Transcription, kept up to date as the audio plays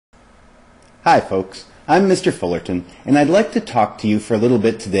Hi folks, I'm Mr. Fullerton, and I'd like to talk to you for a little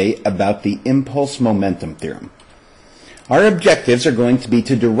bit today about the impulse momentum theorem. Our objectives are going to be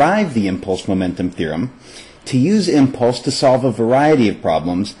to derive the impulse momentum theorem, to use impulse to solve a variety of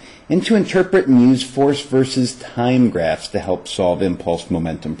problems, and to interpret and use force versus time graphs to help solve impulse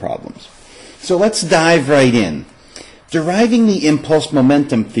momentum problems. So let's dive right in. Deriving the impulse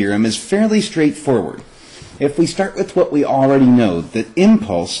momentum theorem is fairly straightforward. If we start with what we already know, that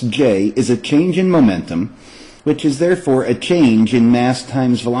impulse, J, is a change in momentum, which is therefore a change in mass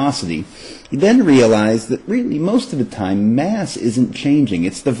times velocity, you then realize that really most of the time mass isn't changing,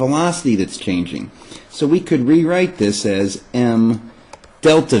 it's the velocity that's changing. So we could rewrite this as m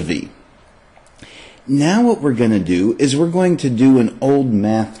delta v. Now what we're going to do is we're going to do an old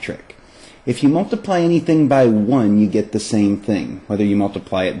math trick. If you multiply anything by 1, you get the same thing. Whether you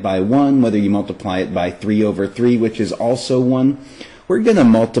multiply it by 1, whether you multiply it by 3 over 3, which is also 1, we're going to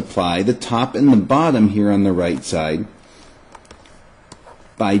multiply the top and the bottom here on the right side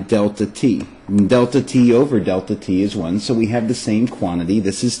by delta t. And delta t over delta t is 1, so we have the same quantity.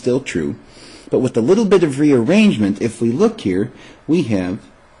 This is still true. But with a little bit of rearrangement, if we look here, we have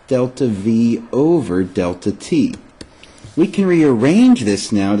delta v over delta t. We can rearrange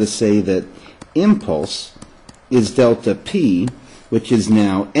this now to say that impulse is delta p, which is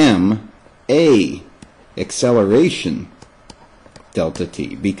now m, a, acceleration, delta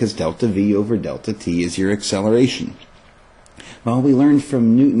t, because delta v over delta t is your acceleration. Well, we learned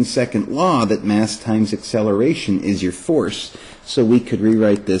from Newton's second law that mass times acceleration is your force, so we could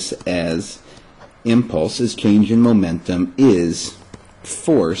rewrite this as impulse is change in momentum is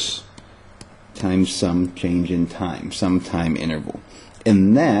force times some change in time, some time interval.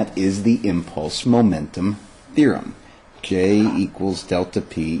 And that is the impulse momentum theorem. J equals delta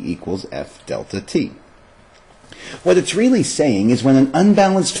P equals F delta T. What it's really saying is when an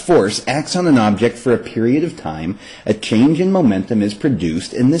unbalanced force acts on an object for a period of time, a change in momentum is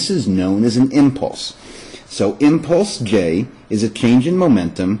produced, and this is known as an impulse. So impulse J is a change in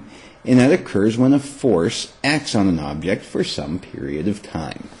momentum, and that occurs when a force acts on an object for some period of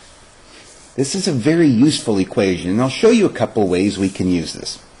time. This is a very useful equation, and I'll show you a couple ways we can use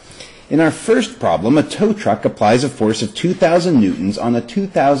this. In our first problem, a tow truck applies a force of 2,000 newtons on a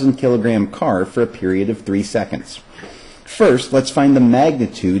 2,000 kilogram car for a period of 3 seconds. First, let's find the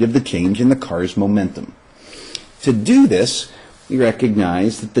magnitude of the change in the car's momentum. To do this, we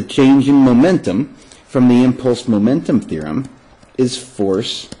recognize that the change in momentum from the impulse momentum theorem is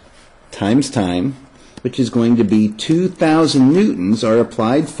force times time, which is going to be 2,000 newtons, our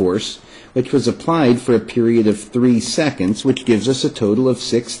applied force, which was applied for a period of 3 seconds, which gives us a total of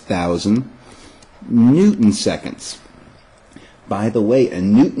 6,000 Newton seconds. By the way, a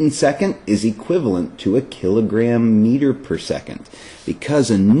Newton second is equivalent to a kilogram meter per second,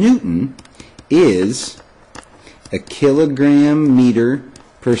 because a Newton is a kilogram meter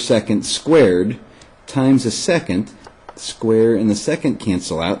per second squared times a second. Square and the second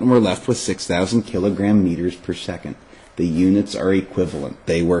cancel out, and we're left with 6,000 kilogram meters per second. The units are equivalent.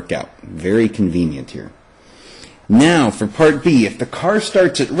 They work out. Very convenient here. Now, for part B, if the car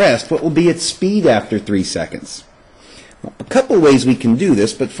starts at rest, what will be its speed after 3 seconds? Well, a couple ways we can do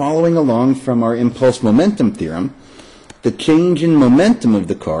this, but following along from our impulse momentum theorem, the change in momentum of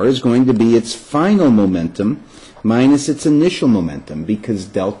the car is going to be its final momentum minus its initial momentum, because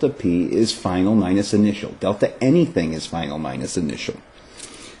delta P is final minus initial. Delta anything is final minus initial.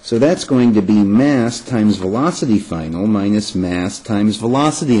 So that's going to be mass times velocity final minus mass times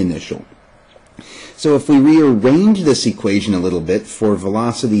velocity initial. So if we rearrange this equation a little bit for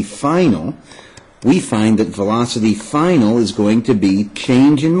velocity final, we find that velocity final is going to be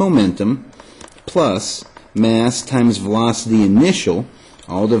change in momentum plus mass times velocity initial,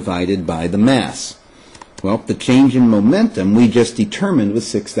 all divided by the mass. Well, the change in momentum we just determined was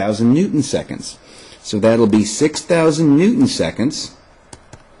 6,000 Newton seconds. So that'll be 6,000 Newton seconds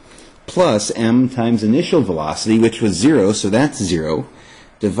plus m times initial velocity, which was 0, so that's 0,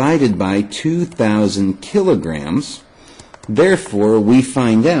 divided by 2,000 kilograms. Therefore, we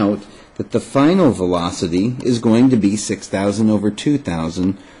find out that the final velocity is going to be 6,000 over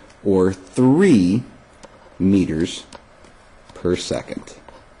 2,000, or 3 meters per second.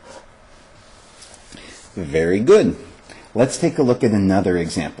 Very good. Let's take a look at another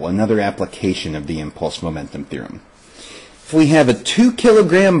example, another application of the impulse momentum theorem. If we have a 2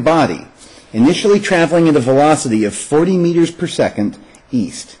 kilogram body initially traveling at a velocity of 40 meters per second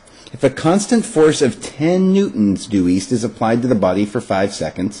east, if a constant force of 10 newtons due east is applied to the body for 5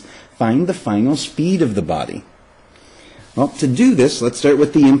 seconds, find the final speed of the body. Well, to do this, let's start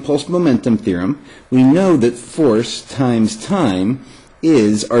with the impulse momentum theorem. We know that force times time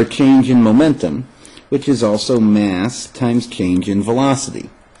is our change in momentum, which is also mass times change in velocity.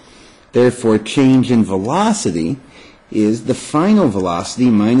 Therefore, change in velocity is the final velocity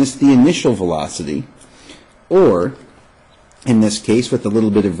minus the initial velocity, or, in this case, with a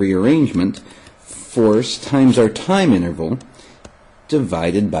little bit of rearrangement, force times our time interval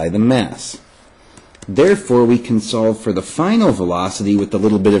divided by the mass. Therefore, we can solve for the final velocity with a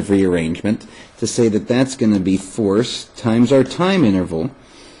little bit of rearrangement to say that that's going to be force times our time interval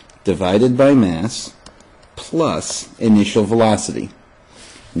divided by mass plus initial velocity.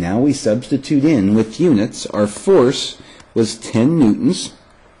 Now we substitute in with units. Our force was 10 newtons.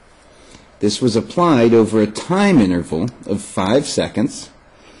 This was applied over a time interval of 5 seconds.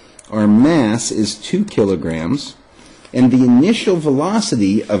 Our mass is 2 kilograms, and the initial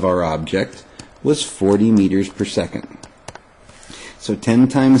velocity of our object was 40 meters per second. So 10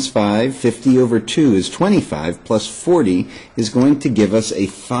 times 5, 50 over 2 is 25, plus 40 is going to give us a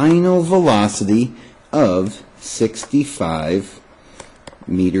final velocity of 65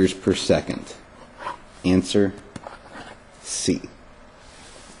 meters per second. Answer C.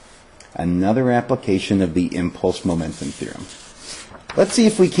 Another application of the impulse momentum theorem. Let's see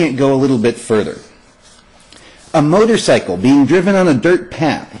if we can't go a little bit further. A motorcycle being driven on a dirt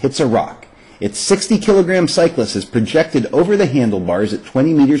path hits a rock. Its 60-kilogram cyclist is projected over the handlebars at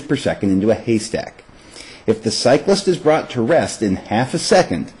 20 meters per second into a haystack. If the cyclist is brought to rest in half a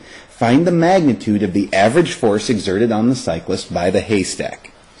second, find the magnitude of the average force exerted on the cyclist by the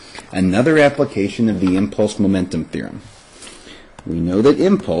haystack. Another application of the impulse momentum theorem. We know that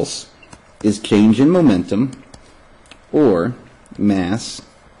impulse is change in momentum, or mass,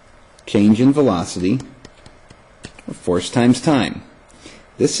 change in velocity, or force times time.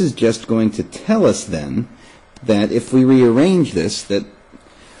 This is just going to tell us then that if we rearrange this, that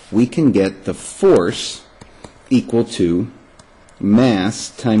we can get the force equal to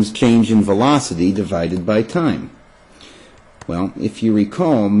mass times change in velocity divided by time. Well, if you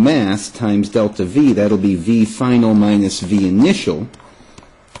recall, mass times delta V, that'll be V final minus V initial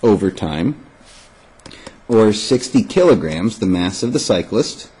over time, or 60 kilograms, the mass of the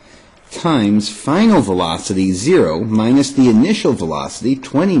cyclist, times final velocity 0 minus the initial velocity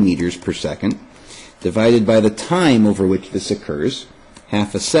 20 meters per second divided by the time over which this occurs,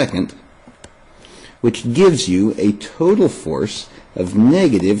 half a second, which gives you a total force of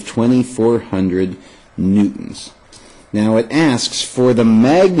negative 2,400 newtons. Now it asks for the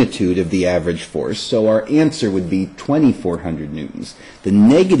magnitude of the average force, so our answer would be 2,400 newtons. The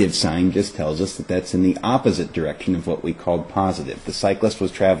negative sign just tells us that that's in the opposite direction of what we called positive. The cyclist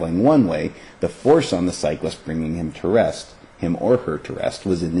was traveling one way. The force on the cyclist bringing him to rest, him or her to rest,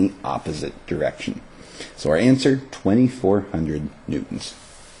 was in the opposite direction. So our answer, 2,400 newtons.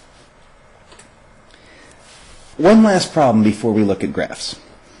 One last problem before we look at graphs.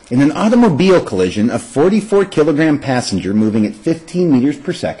 In an automobile collision, a 44-kilogram passenger moving at 15 meters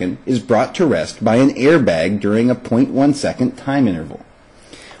per second is brought to rest by an airbag during a 0.1 second time interval.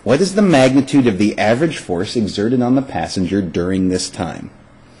 What is the magnitude of the average force exerted on the passenger during this time?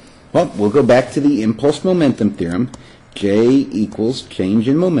 Well, we'll go back to the impulse momentum theorem. J equals change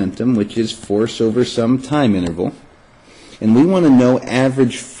in momentum, which is force over some time interval. And we want to know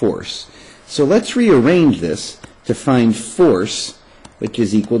average force. So let's rearrange this to find force, which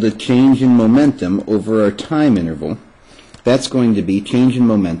is equal to change in momentum over our time interval. That's going to be change in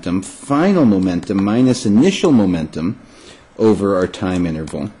momentum, final momentum minus initial momentum over our time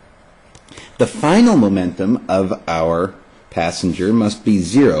interval. The final momentum of our passenger must be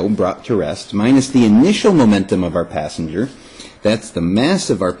 0, brought to rest, minus the initial momentum of our passenger. That's the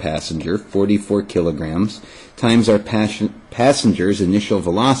mass of our passenger, 44 kilograms, times our passenger's initial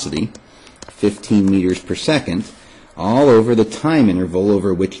velocity, 15 meters per second, all over the time interval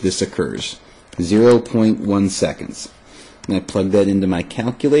over which this occurs, 0.1 seconds. And I plug that into my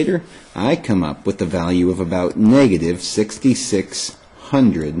calculator. I come up with the value of about negative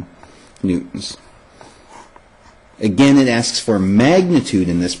 6,600 newtons. Again, it asks for magnitude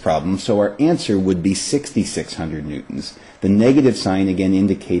in this problem, so our answer would be 6,600 newtons. The negative sign again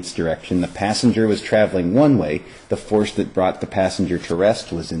indicates direction. The passenger was traveling one way. The force that brought the passenger to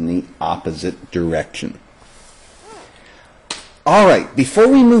rest was in the opposite direction. All right, before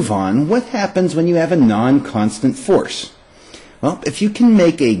we move on, what happens when you have a non-constant force? Well, if you can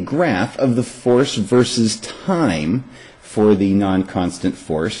make a graph of the force versus time for the non-constant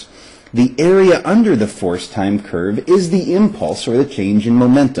force, the area under the force-time curve is the impulse or the change in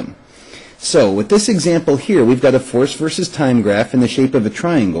momentum. So with this example here, we've got a force versus time graph in the shape of a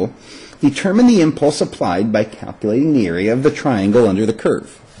triangle. Determine the impulse applied by calculating the area of the triangle under the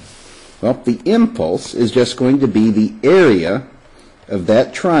curve. Well, the impulse is just going to be the area of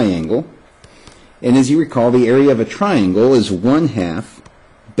that triangle. And as you recall, the area of a triangle is 1/2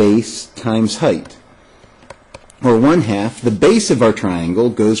 base times height. Or 1/2, the base of our triangle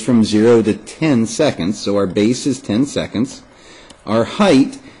goes from 0 to 10 seconds, so our base is 10 seconds. Our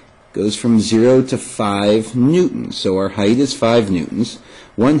height goes from 0 to 5 newtons, so our height is 5 newtons.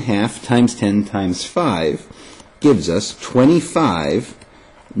 1/2 times 10 times 5 gives us 25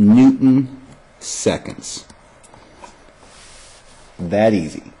 Newton seconds. That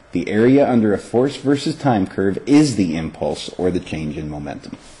easy. The area under a force versus time curve is the impulse or the change in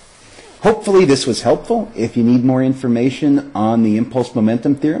momentum. Hopefully this was helpful. If you need more information on the impulse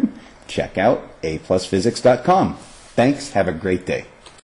momentum theorem, check out APlusPhysics.com. Thanks. Have a great day.